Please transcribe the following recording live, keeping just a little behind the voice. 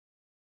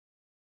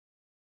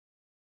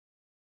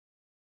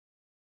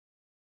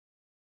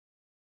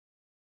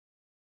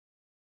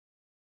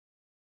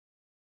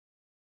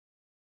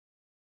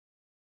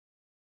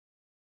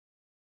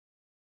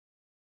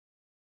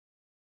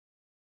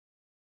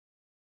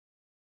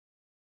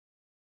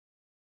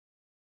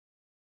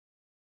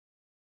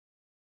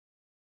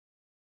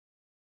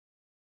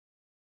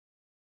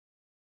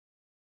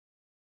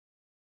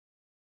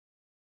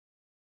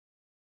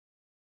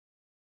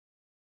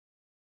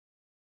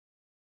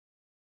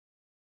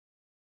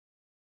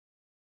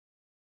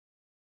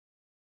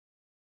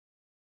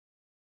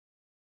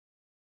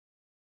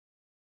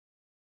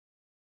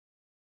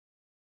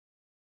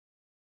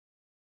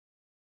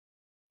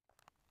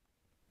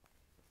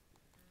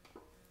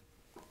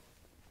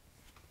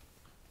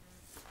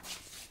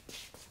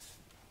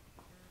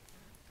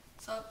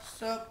Sup?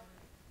 Sup?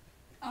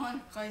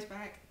 Clay's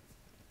back.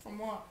 From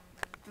what?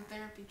 The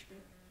therapy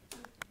trip.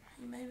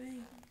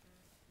 Maybe.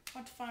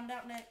 What to find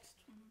out next?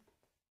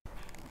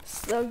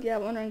 So yeah,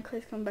 wondering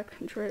Clay's coming back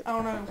from trip. I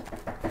don't know.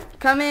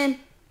 Come in.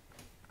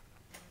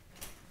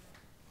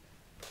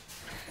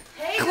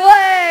 Hey Clay!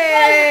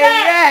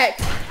 guys, Back.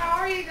 how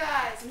are you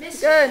guys?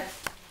 Missed Good.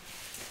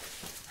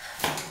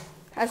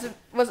 you.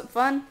 Was it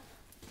fun?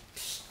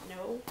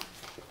 No,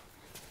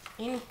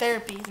 Any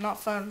therapy is not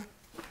fun.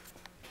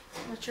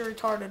 Unless you're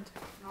retarded.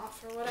 not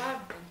for what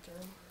I've been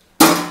through.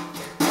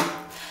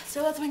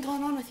 So what's been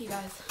going on with you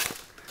guys?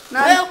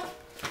 None. Well,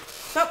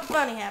 something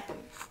funny happened.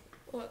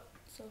 What?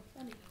 So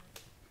funny.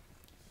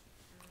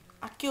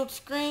 I killed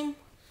Scream.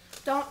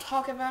 Don't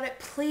talk about it,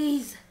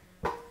 please.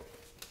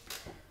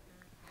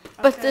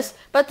 But Okay.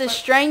 the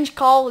strange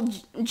call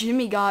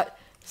Jimmy got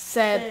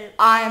said,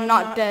 "I am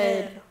not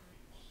dead."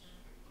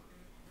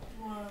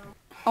 Whoa.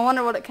 I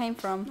wonder what it came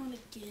from. Not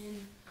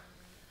again.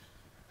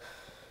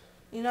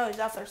 You know he's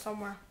out there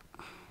somewhere.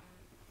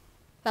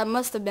 That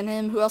must have been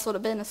him. Who else would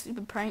have been? A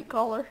stupid prank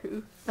caller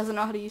who doesn't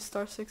know how to use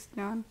star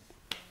 69.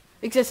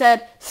 Because it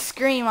said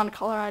 "Scream" on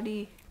caller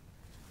ID.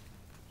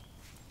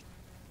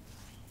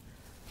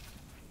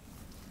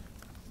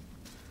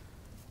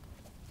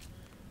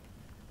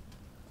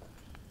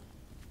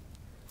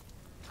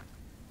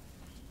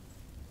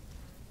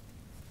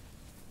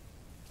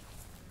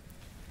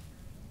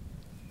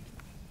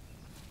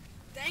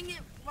 Dang it,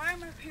 why are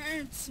my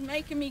parents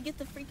making me get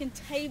the freaking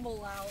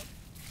table out?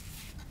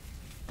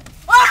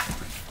 Ah!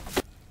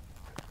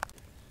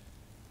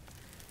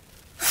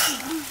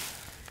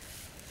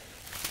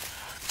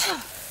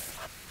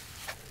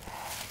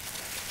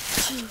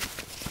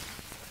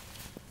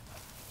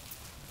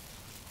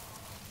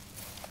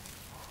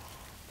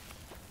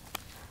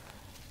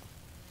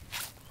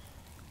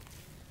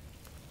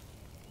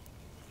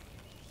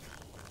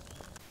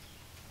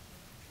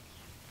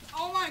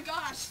 Oh my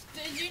gosh,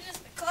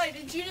 Clay,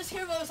 did you just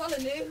hear what was on the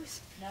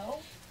news? No.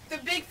 The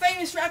big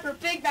famous rapper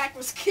Big Mac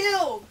was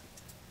killed.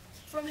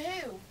 From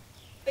who?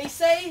 They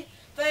say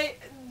the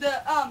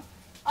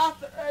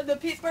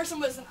person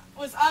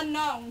was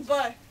unknown,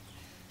 but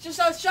just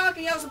so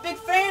shocking. I was a big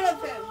fan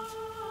of him.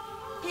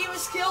 He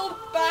was killed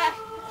by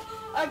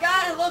a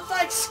guy that looked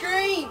like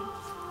Scream.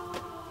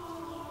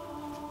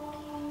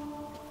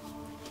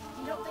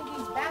 You don't think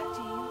he's back,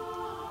 do you?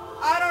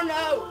 I don't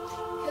know.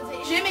 'Cause it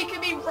is, Jimmy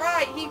could be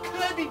right. He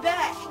could be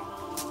back.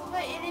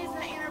 but it is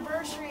the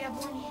anniversary of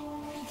when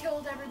he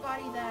killed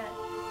everybody that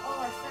all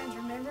our friends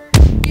remember.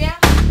 Yeah.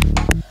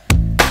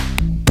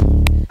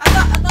 I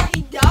thought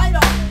he died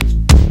already.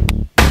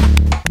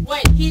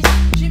 Wait,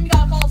 Jimmy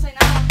got a call saying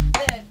I'm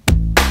dead.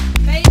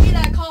 Maybe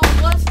that call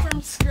was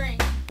from Scream.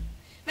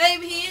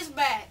 Maybe he is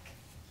back.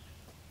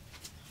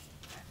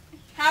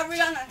 How are we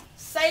gonna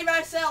save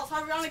ourselves? How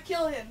are we gonna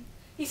kill him?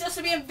 He's supposed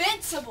to be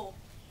invincible.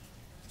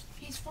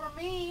 He's for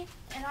me,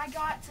 and I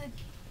got to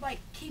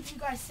keep you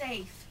guys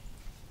safe.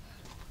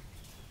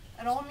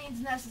 At all means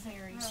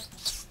necessary.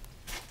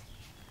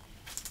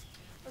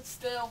 But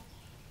still,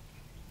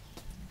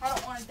 I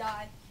don't want to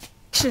die.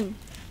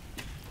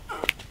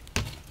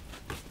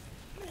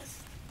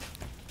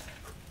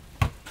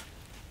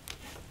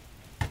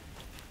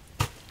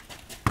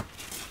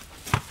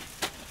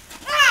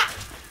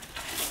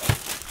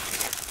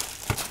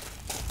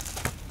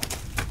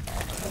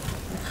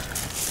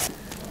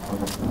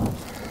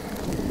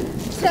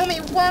 Tell me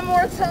one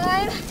more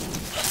time.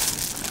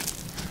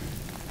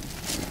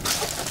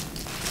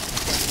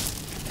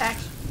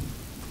 Action.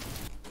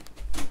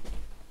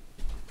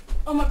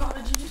 Oh my god,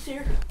 did you just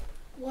hear?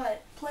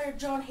 What? Player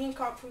John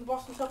Hancock from the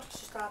Boston Celtics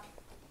just died.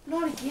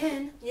 Not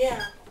again.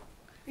 Yeah.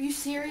 Are you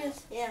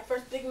serious? Yeah,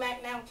 first Big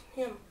Mac, now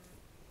him.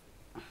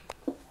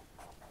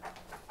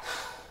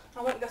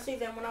 I went to go see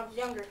them when I was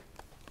younger.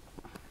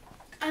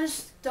 I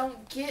just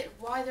don't get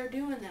why they're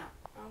doing that.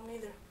 I don't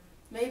either.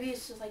 Maybe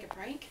it's just like a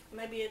prank.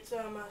 Maybe it's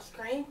a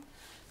Scream.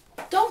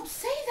 Don't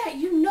say that.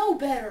 You know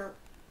better.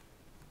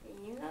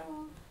 You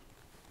know.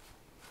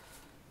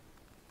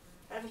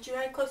 Haven't you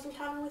had a close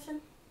encounter with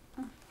him?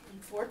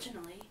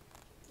 Unfortunately.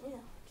 Yeah,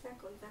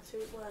 exactly. That's who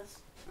it was.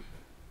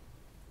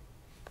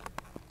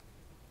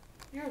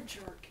 You're a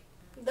jerk.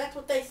 That's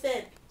what they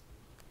said.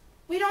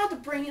 We don't have to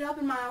bring it up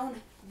in my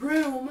own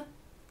room.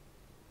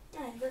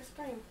 Yeah, you're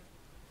Scream.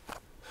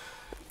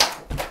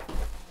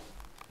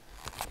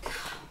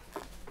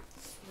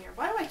 Swear.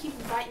 Why do I keep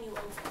inviting you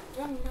over?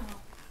 I don't know.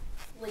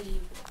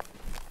 Leave.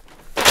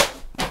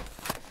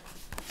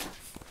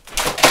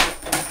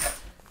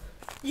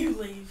 You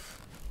leave.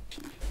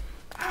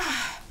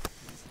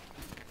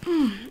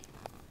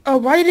 Oh,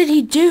 why did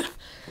he do?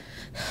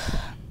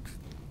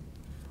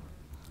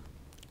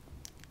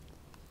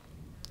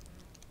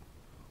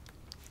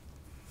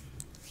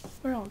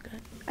 We're all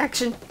good.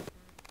 Action.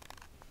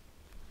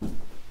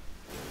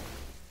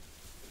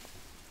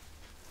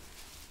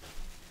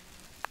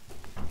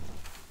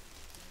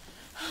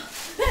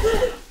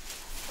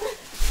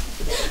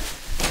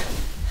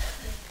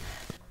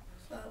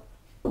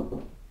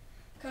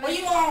 What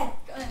you on?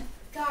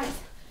 Guys,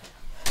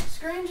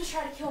 Scream just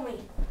tried to kill me.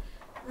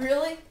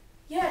 Really?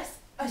 Yes,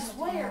 I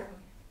swear.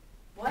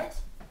 What?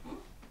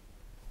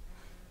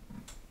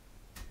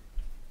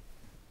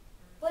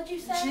 What'd you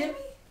say? Jimmy?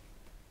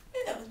 I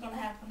knew that was gonna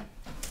happen.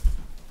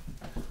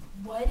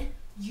 What'd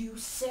you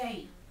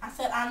say? I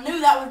said I knew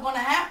that was gonna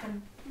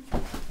happen.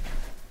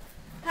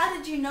 How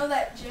did you know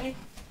that, Jimmy?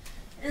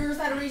 Or is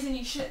that a reason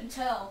you shouldn't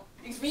tell?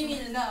 Because we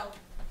need to know.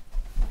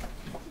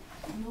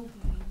 Nobody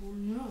will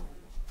know.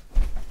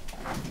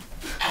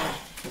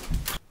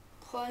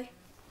 Clay?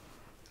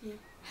 Yeah.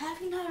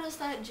 Have you noticed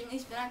that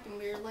Jimmy's been acting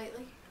weird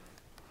lately?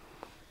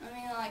 I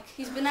mean, like,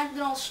 he's been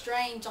acting all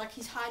strange, like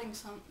he's hiding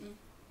something.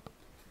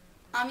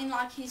 I mean,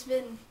 like, he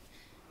said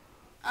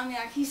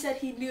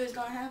he knew it was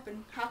gonna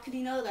happen. How could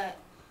he know that?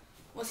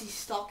 Was he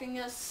stalking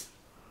us?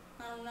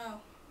 I don't know.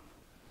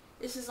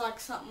 This is like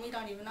something we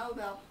don't even know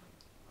about.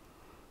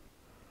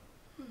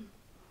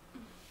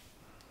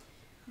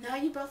 Now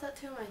you brought that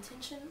to my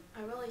attention,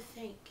 I really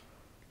think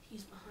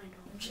he's behind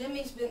all of it.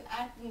 Jimmy's been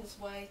acting this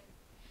way.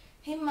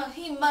 He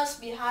must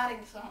be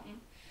hiding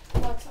something.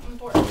 Like something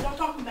important. You don't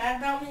talk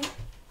bad about me?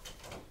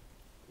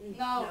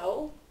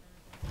 No.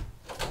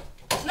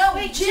 No,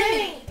 Wait, Jimmy!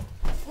 Jimmy!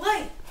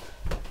 Wait.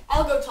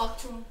 I'll go talk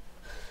to him.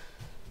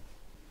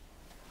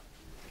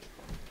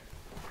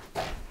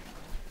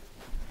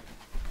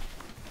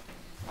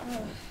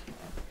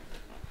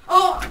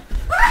 Oh!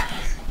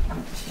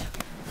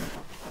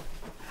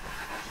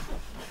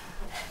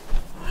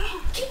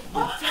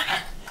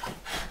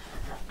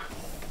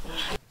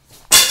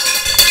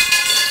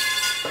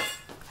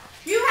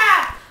 You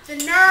have the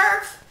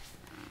nerve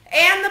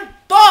and the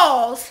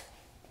balls.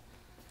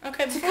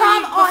 Okay,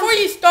 before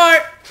you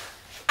start,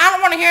 I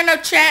don't want to hear no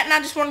chatting. I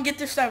just want to get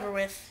this over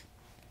with.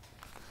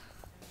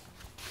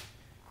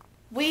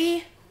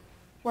 We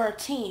were a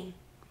team.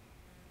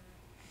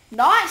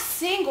 Not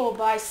single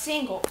by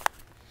single.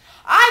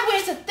 I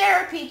went to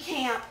therapy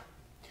camp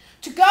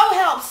to go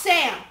help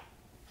Sam,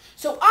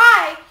 so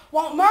I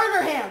won't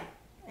murder him.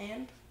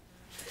 And?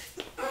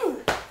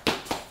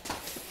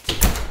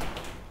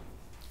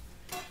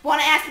 Want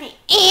to ask me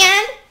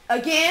and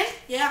again?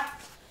 Yeah.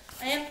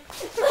 And?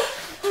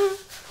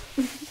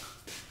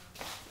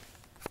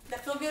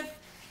 That feel good?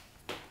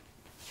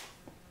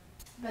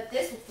 But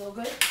this will feel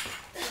good.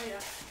 Oh, yeah.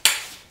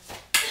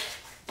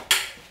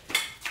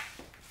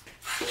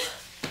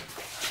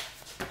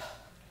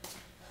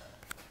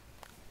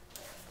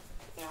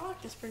 Yeah, I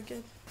like this pretty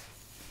good.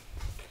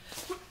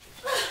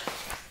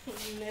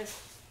 Miss.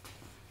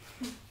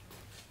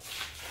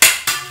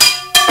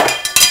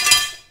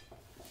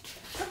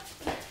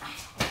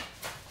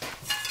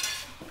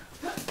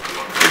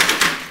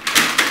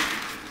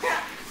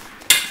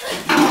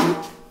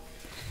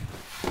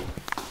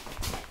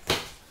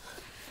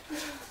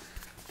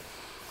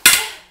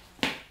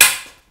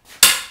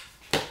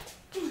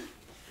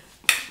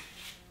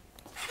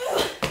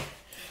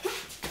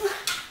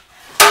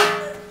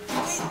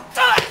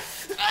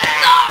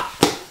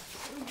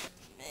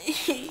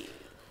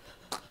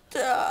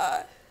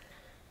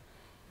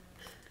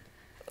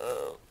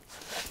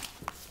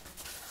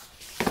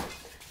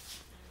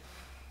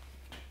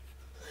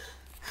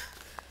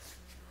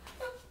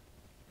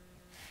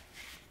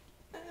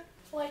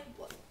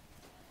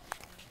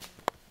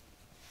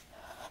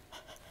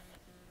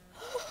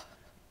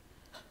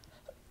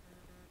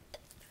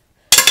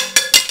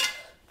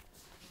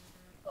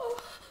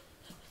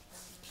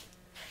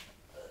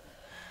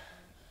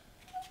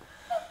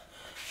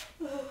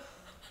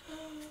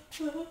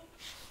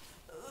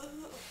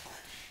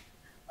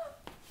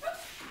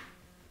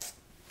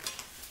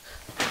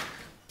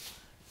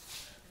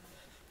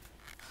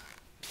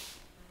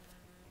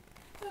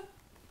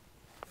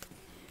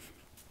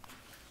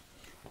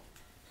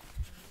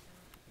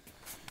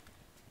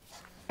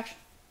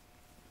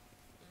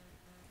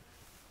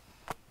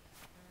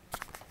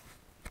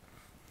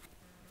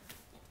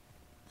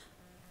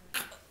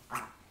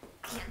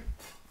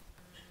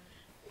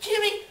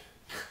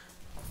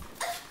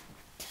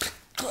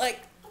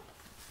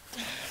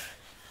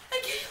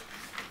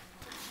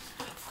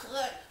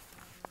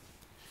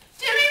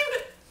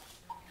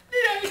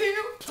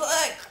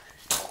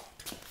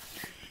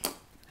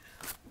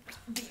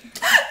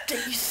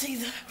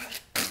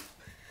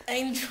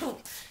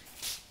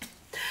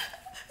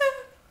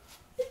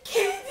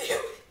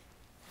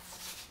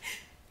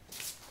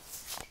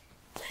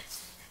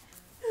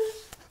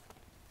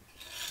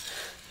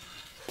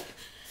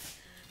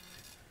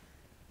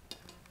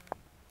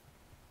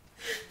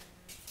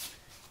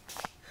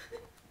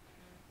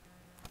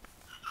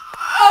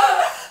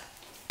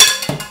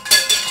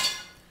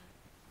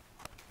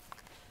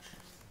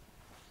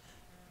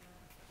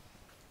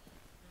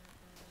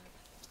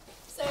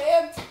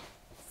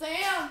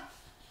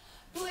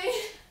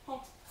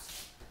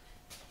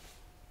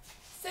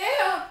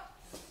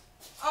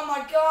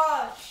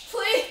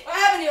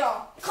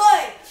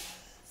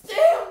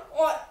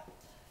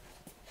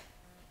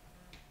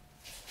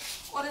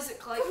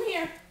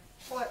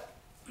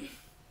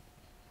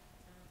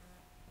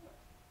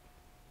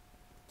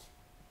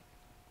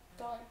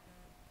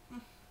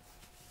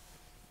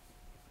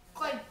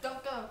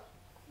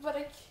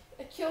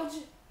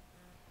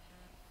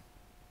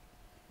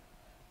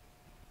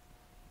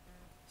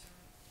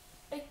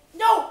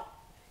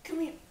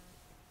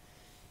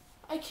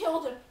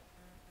 killed him.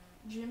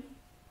 Jimmy?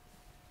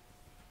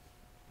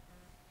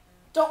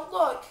 Don't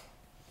look.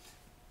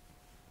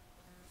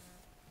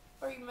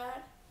 Are you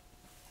mad?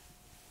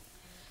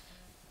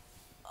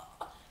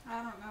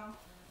 I don't know.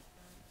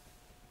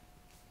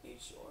 You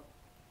sure?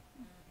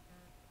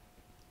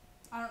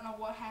 I don't know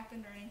what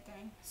happened or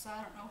anything, so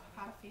I don't know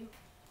how to feel.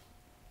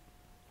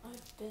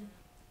 I've been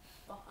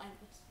behind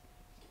this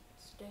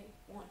since day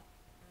one.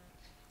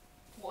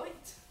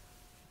 What?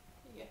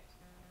 Yes.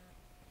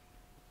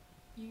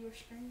 You were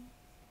screaming?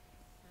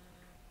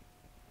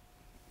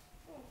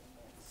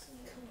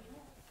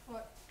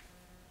 What?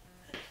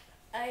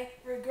 I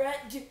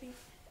regret doing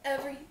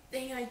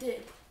everything I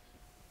did.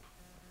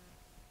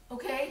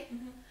 Okay?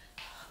 Mm-hmm.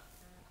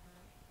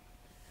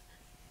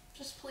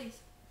 Just please.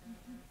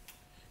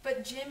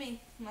 But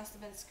Jimmy must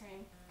have been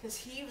screaming, because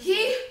he was...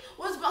 He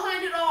was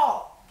behind it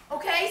all.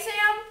 Okay,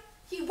 Sam?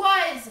 He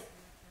was.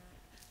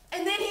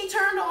 And then he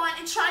turned on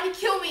and tried to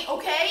kill me,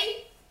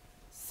 okay?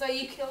 So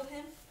you killed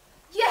him?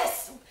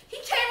 Yes. He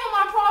came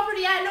on my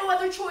property. I had no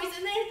other choice.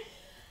 And then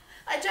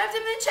I jabbed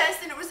him in the chest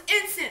and it was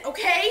instant,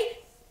 okay?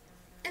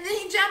 And then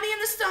he jabbed me in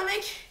the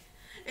stomach.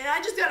 And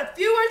I just got a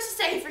few words to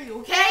say for you,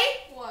 okay?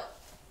 What?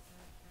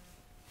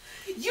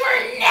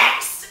 You're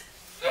next!